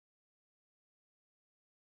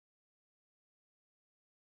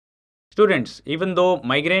Students, even though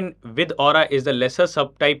migraine with aura is the lesser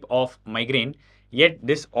subtype of migraine, yet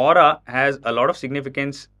this aura has a lot of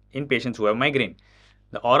significance in patients who have migraine.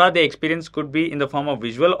 The aura they experience could be in the form of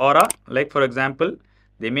visual aura, like for example,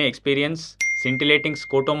 they may experience scintillating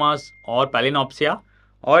scotomas or palinopsia,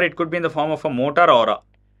 or it could be in the form of a motor aura.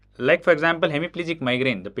 Like for example, hemiplegic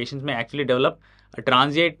migraine, the patients may actually develop a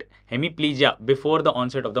transient hemiplegia before the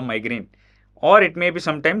onset of the migraine. Or it may be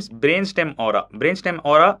sometimes brainstem aura. Brainstem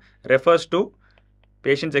aura refers to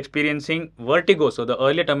patients experiencing vertigo. So the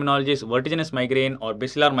earlier terminology is vertiginous migraine or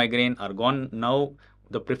basilar migraine are gone. Now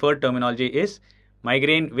the preferred terminology is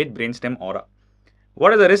migraine with brainstem aura.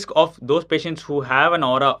 What is the risk of those patients who have an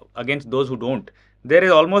aura against those who don't? There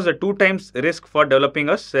is almost a 2 times risk for developing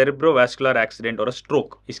a cerebrovascular accident or a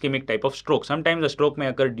stroke, ischemic type of stroke. Sometimes the stroke may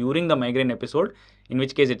occur during the migraine episode, in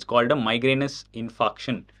which case it's called a migrainous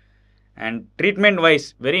infarction. And treatment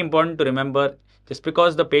wise, very important to remember, just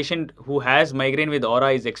because the patient who has migraine with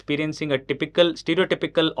aura is experiencing a typical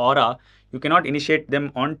stereotypical aura, you cannot initiate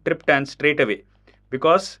them on triptan straight away.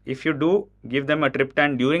 Because if you do give them a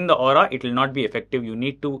triptan during the aura, it will not be effective. You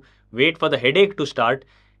need to wait for the headache to start.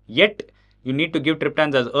 Yet, you need to give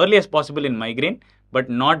triptans as early as possible in migraine, but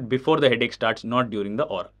not before the headache starts, not during the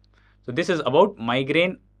aura. So this is about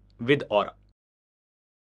migraine with aura.